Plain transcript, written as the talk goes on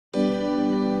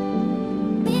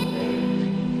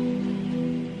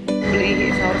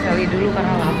sahur sekali dulu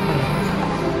karena lapar.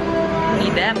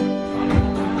 Ngidam.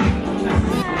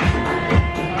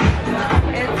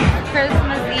 It's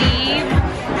Christmas Eve.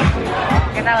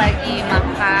 Kita lagi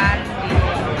makan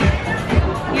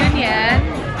di Union.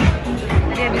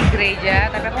 Tadi habis gereja,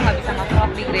 tapi aku nggak bisa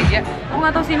nge-vlog di gereja. Aku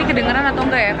nggak tahu sini kedengeran atau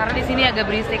enggak ya, karena di sini agak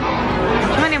berisik.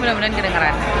 Cuman ya mudah-mudahan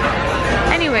kedengeran.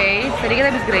 Anyways, tadi kita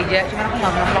habis gereja, cuman aku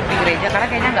nggak nge-vlog di gereja karena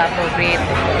kayaknya nggak appropriate.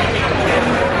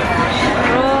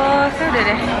 Terus ya udah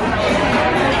deh.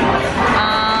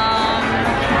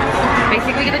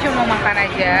 Basically kita cuma mau makan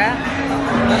aja.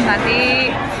 Terus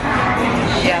nanti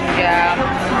jam-jam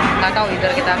nggak tahu,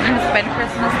 either kita akan spend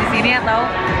Christmas di sini atau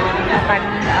akan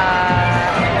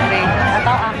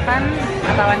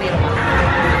ataupun di rumah.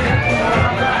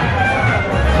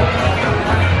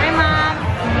 Hai Mam.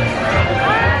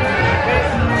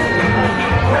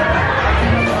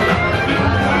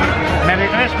 Merry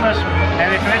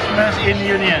Christmas in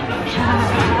Union.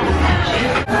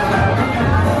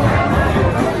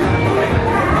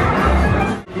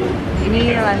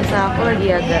 Ini lensa aku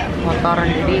lagi agak kotoran,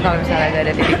 jadi kalau misalnya agak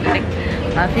ada titik-titik,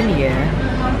 maafin ya.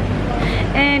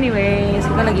 Anyways,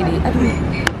 kita lagi di,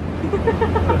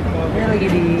 kita lagi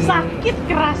di sakit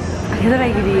keras. Kita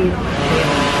lagi di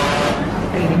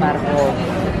Marco.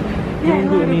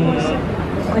 Tunggu nih.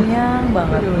 Kenyang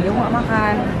banget, dia mau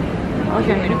makan. Aku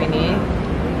cuma minum ini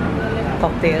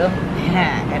koktail.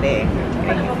 Nah, deh.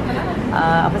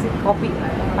 Apa sih, kopi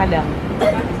Padang.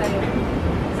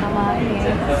 Sama ini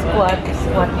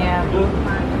squatnya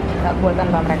nggak kuat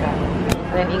tanpa mereka.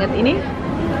 Kalian inget ini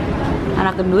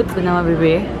anak gendut bernama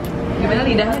Bebe? Gimana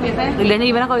lidahnya biasanya? Lidahnya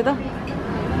gimana kalau itu?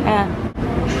 Nah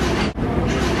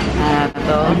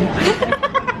tuh.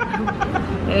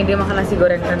 Ini dia makan nasi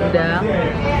goreng rendang.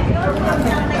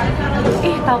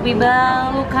 Ih, tapi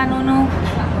bau kan Nunu.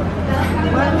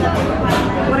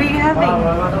 What are you having?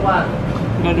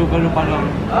 Gado Padang.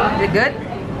 Is it good?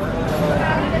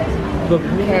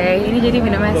 Oke, ini jadi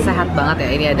minumnya sehat banget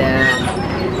ya. Ini ada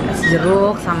es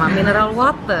jeruk sama mineral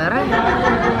water.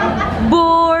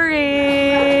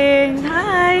 Boring.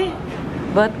 Hai.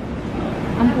 But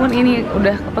ampun, ini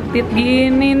udah kepetit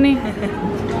gini nih.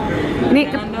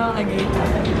 Ini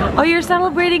oh, you're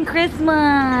celebrating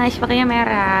Christmas. Pakainya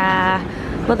merah.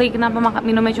 Lo tadi kenapa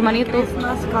minumnya cuma itu?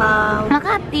 Christmas cloud.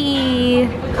 Makasih.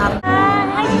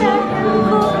 Hai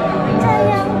sayangku,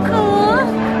 sayangku,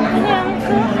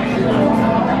 sayangku.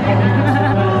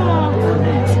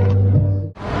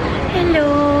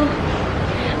 Hello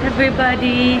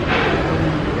everybody.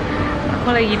 Aku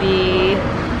lagi di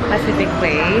Pacific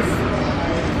Place.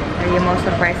 Lagi mau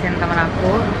surprisein teman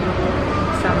aku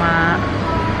sama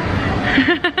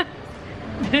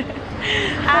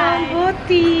Hai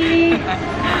Putih.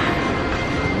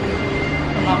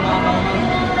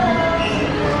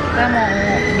 Kita mau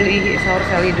beli sahur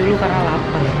sekali dulu karena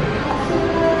lapar.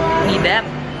 Ngidam.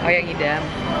 Oh ya, ngidam.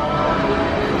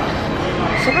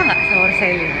 Suka nggak sahur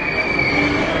sekali?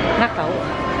 Nggak tahu.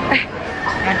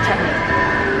 Ngaca.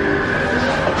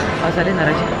 Oh, sadar ntar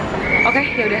aja. Oke,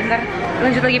 ya udah, ntar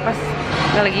lanjut lagi pas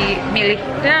kita lagi milih.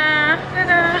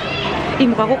 Ih,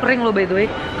 muka aku kering loh by the way.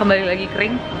 Kembali lagi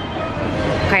kering.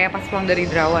 Kayak pas pulang dari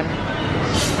Derawan.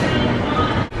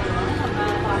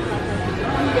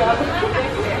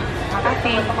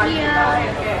 Makasih. Iya.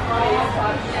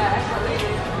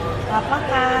 Apa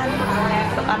kan?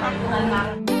 Tekan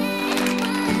aku.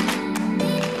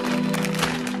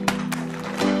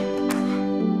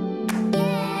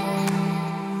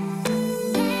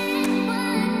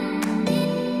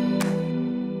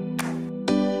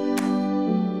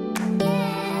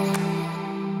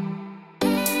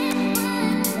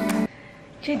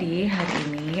 Jadi hari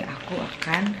ini aku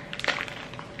akan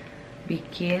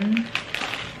bikin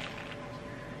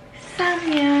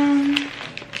samyang.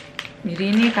 Jadi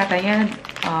ini katanya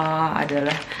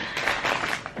adalah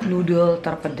noodle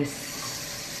terpedes.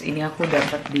 Ini aku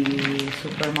dapat di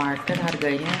supermarket,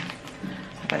 harganya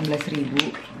 18.000.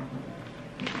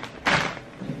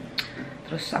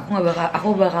 Terus aku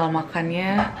bakal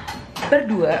makannya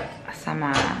berdua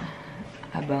sama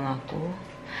abang aku.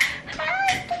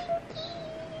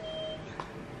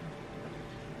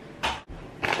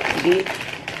 Jadi,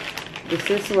 this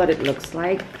is what it looks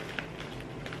like.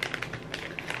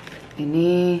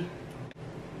 Ini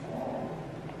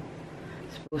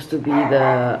supposed to be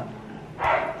the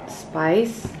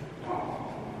spice.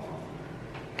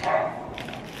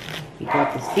 We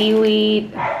got the seaweed.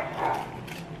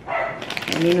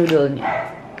 Ini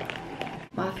noodle-nya.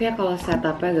 Maaf ya kalau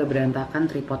setupnya agak berantakan,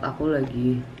 tripod aku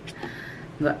lagi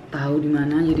nggak tahu di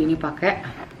mana, jadi ini pakai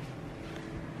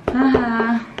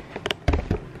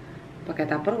pakai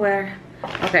Tupperware.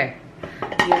 Oke.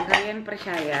 biar kalian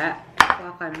percaya, aku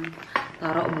akan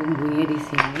taruh bumbunya di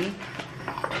sini.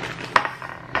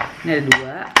 Ini ada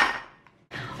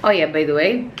 2. Oh ya, by the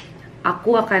way,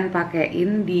 aku akan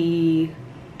pakein di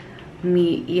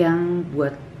mie yang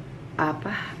buat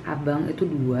abang itu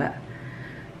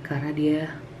 2 karena dia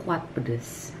kuat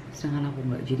pedas, sedangkan aku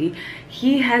enggak. Jadi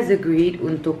he has agreed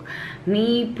untuk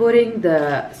me putting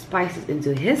the spices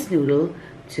into his noodle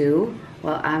too,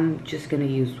 while I'm just gonna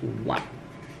use 1.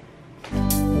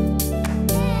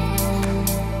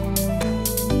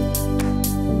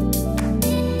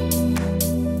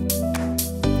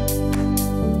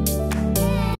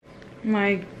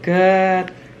 My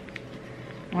god,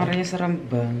 warnanya serem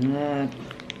banget.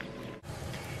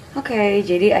 Oke,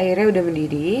 jadi airnya udah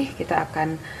mendidih. Kita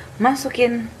akan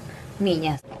masukin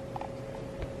mie-nya.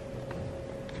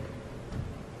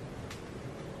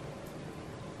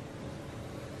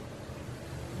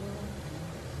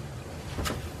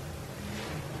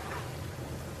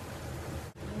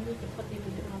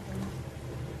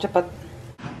 Cepet.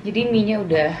 Jadi mie-nya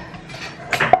udah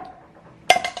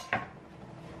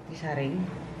disaring.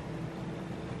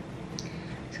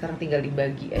 Sekarang tinggal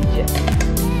dibagi aja.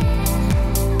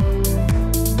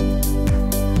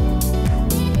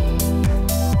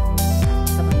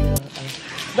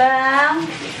 Bang,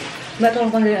 Mbak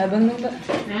tolong panggilin abang dong, Mbak.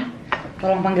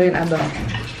 Tolong panggilin abang.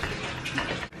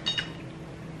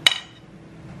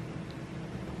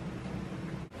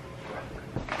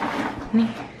 Nih,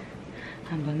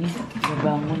 abangnya udah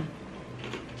bangun.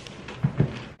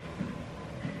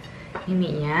 Ini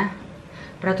mie-nya.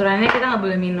 Peraturannya kita nggak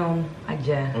boleh minum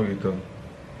aja. Oh gitu.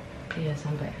 Iya,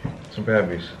 sampai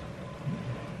habis.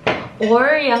 Or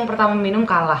yang pertama minum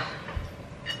kalah.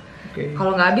 Oke.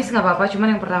 Kalau nggak habis nggak apa-apa,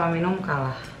 cuman yang pertama minum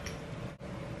kalah.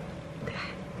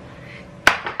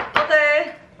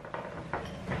 Oke.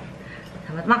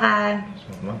 Selamat makan.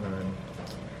 Selamat makan.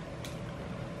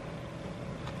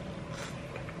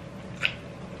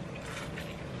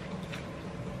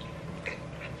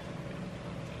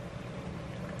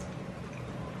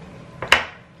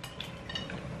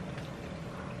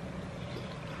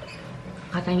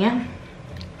 Katanya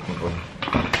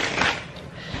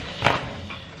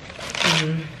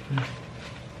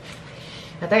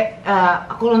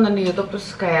aku nonton di YouTube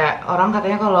terus kayak orang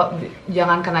katanya kalau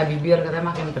jangan kena bibir,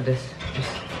 katanya makin pedes.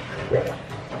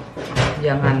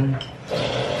 Jangan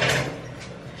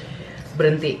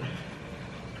berhenti.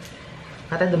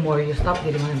 Katanya the more you stop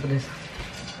jadi makin pedes.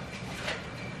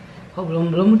 Oh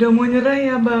belum udah mau nyerah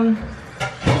ya bang?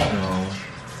 No.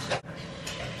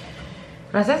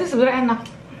 Rasanya sih sebenarnya enak.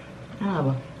 Enak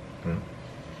bang?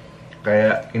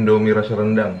 Kayak Indomie rasa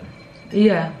rendang.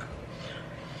 Iya.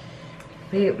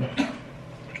 Tapi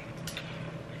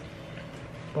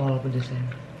pol pedesnya.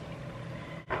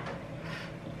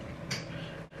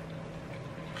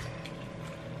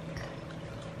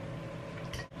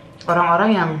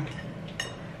 Orang-orang yang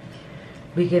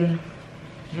bikin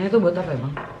ini tuh buat apa ya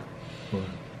bang?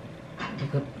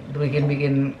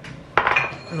 Bikin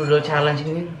noodle challenge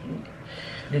ini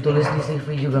ditulis di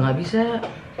CV juga nggak bisa.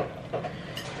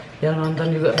 Yang nonton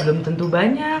juga belum tentu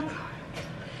banyak.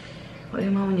 Kok dia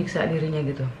mau menyiksa dirinya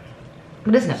gitu?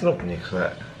 Pedes nggak? Senang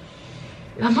penyiksa.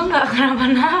 Apa nggak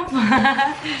kenapa-napa?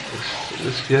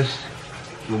 It's just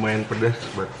lumayan pedas,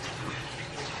 but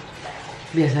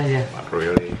Biasa aja. not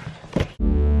really.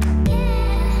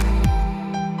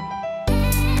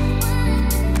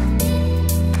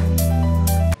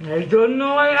 I don't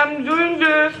know why I'm doing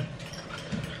this.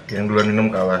 Yang duluan minum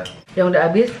kalah. Yang udah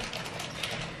habis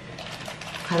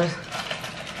harus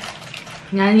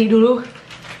nyanyi dulu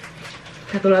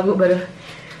satu lagu baru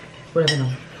boleh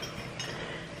minum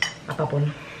apapun.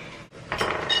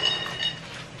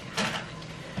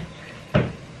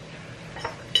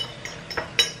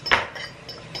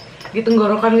 Di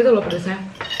tenggorokan gitu loh pedasnya.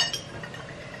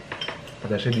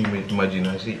 Pedasnya di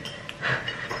imajinasi.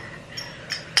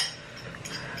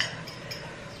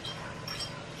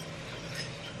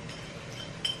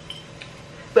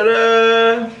 Tada!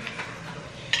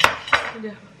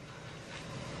 Udah.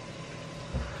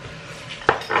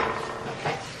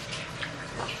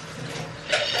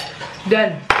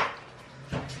 Dan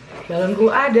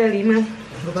balonku ada 5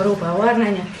 rupa-rupa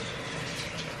warnanya.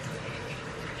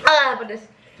 Pedas.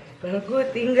 Balonku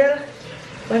tinggal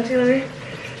pensil nih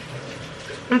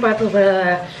 4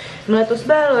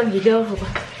 balon hijau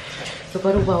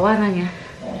rupa-rupa warnanya.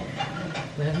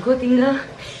 Balonku tinggal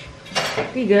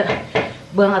 3.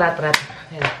 Buang erat-erat.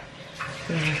 Ya.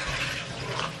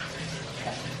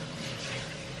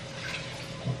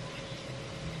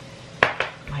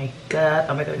 My god,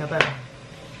 sampai ternyata.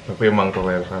 Tapi emang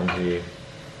toleransi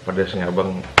pedasnya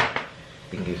abang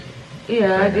tinggi sih.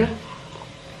 Iya dia.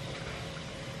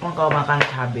 Kalau makan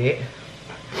cabe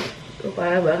itu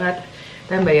parah banget.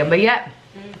 Tapi Mbak ya.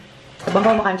 Abang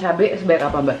kalau makan cabe sebaik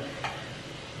apa Mbak?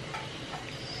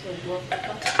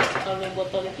 Kalau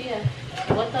botol itu ya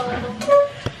botol.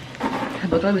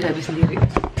 Botol bisa habis sendiri.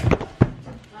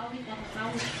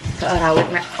 Rawit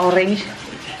orange.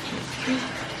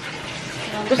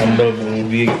 Terus Sambal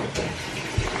ubi gitu.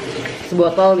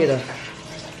 sebotol gitu.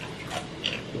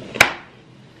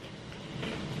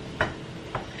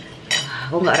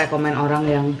 Aku nggak rekomen orang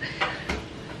yang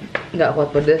nggak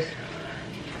kuat pedes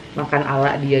makan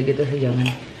ala dia gitu sih, jangan.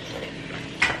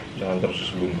 Jangan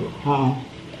terus bungkus.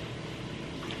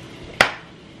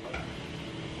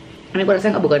 Ini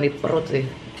pedasnya nggak, bukan di perut sih,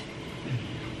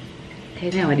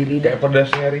 kayaknya sama di lidah. Kayak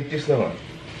pedasnya Ricis tau nggak?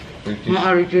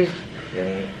 Ricis.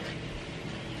 Yang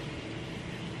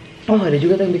Ada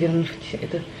juga tuh yang bikin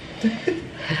itu.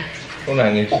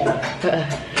 nangis.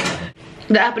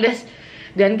 Udah pedas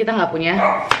dan kita nggak punya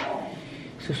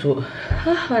susu.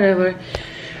 Whatever.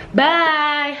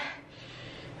 Bye.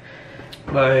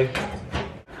 Bye.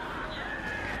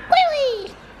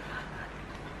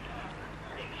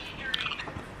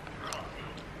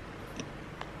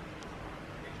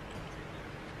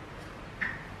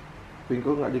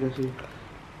 Pingko nggak dikasih?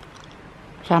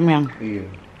 Samyang. Iya.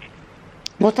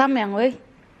 Buat samyang, weh.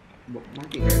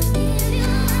 Mati kan?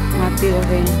 Mati loh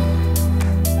kayaknya.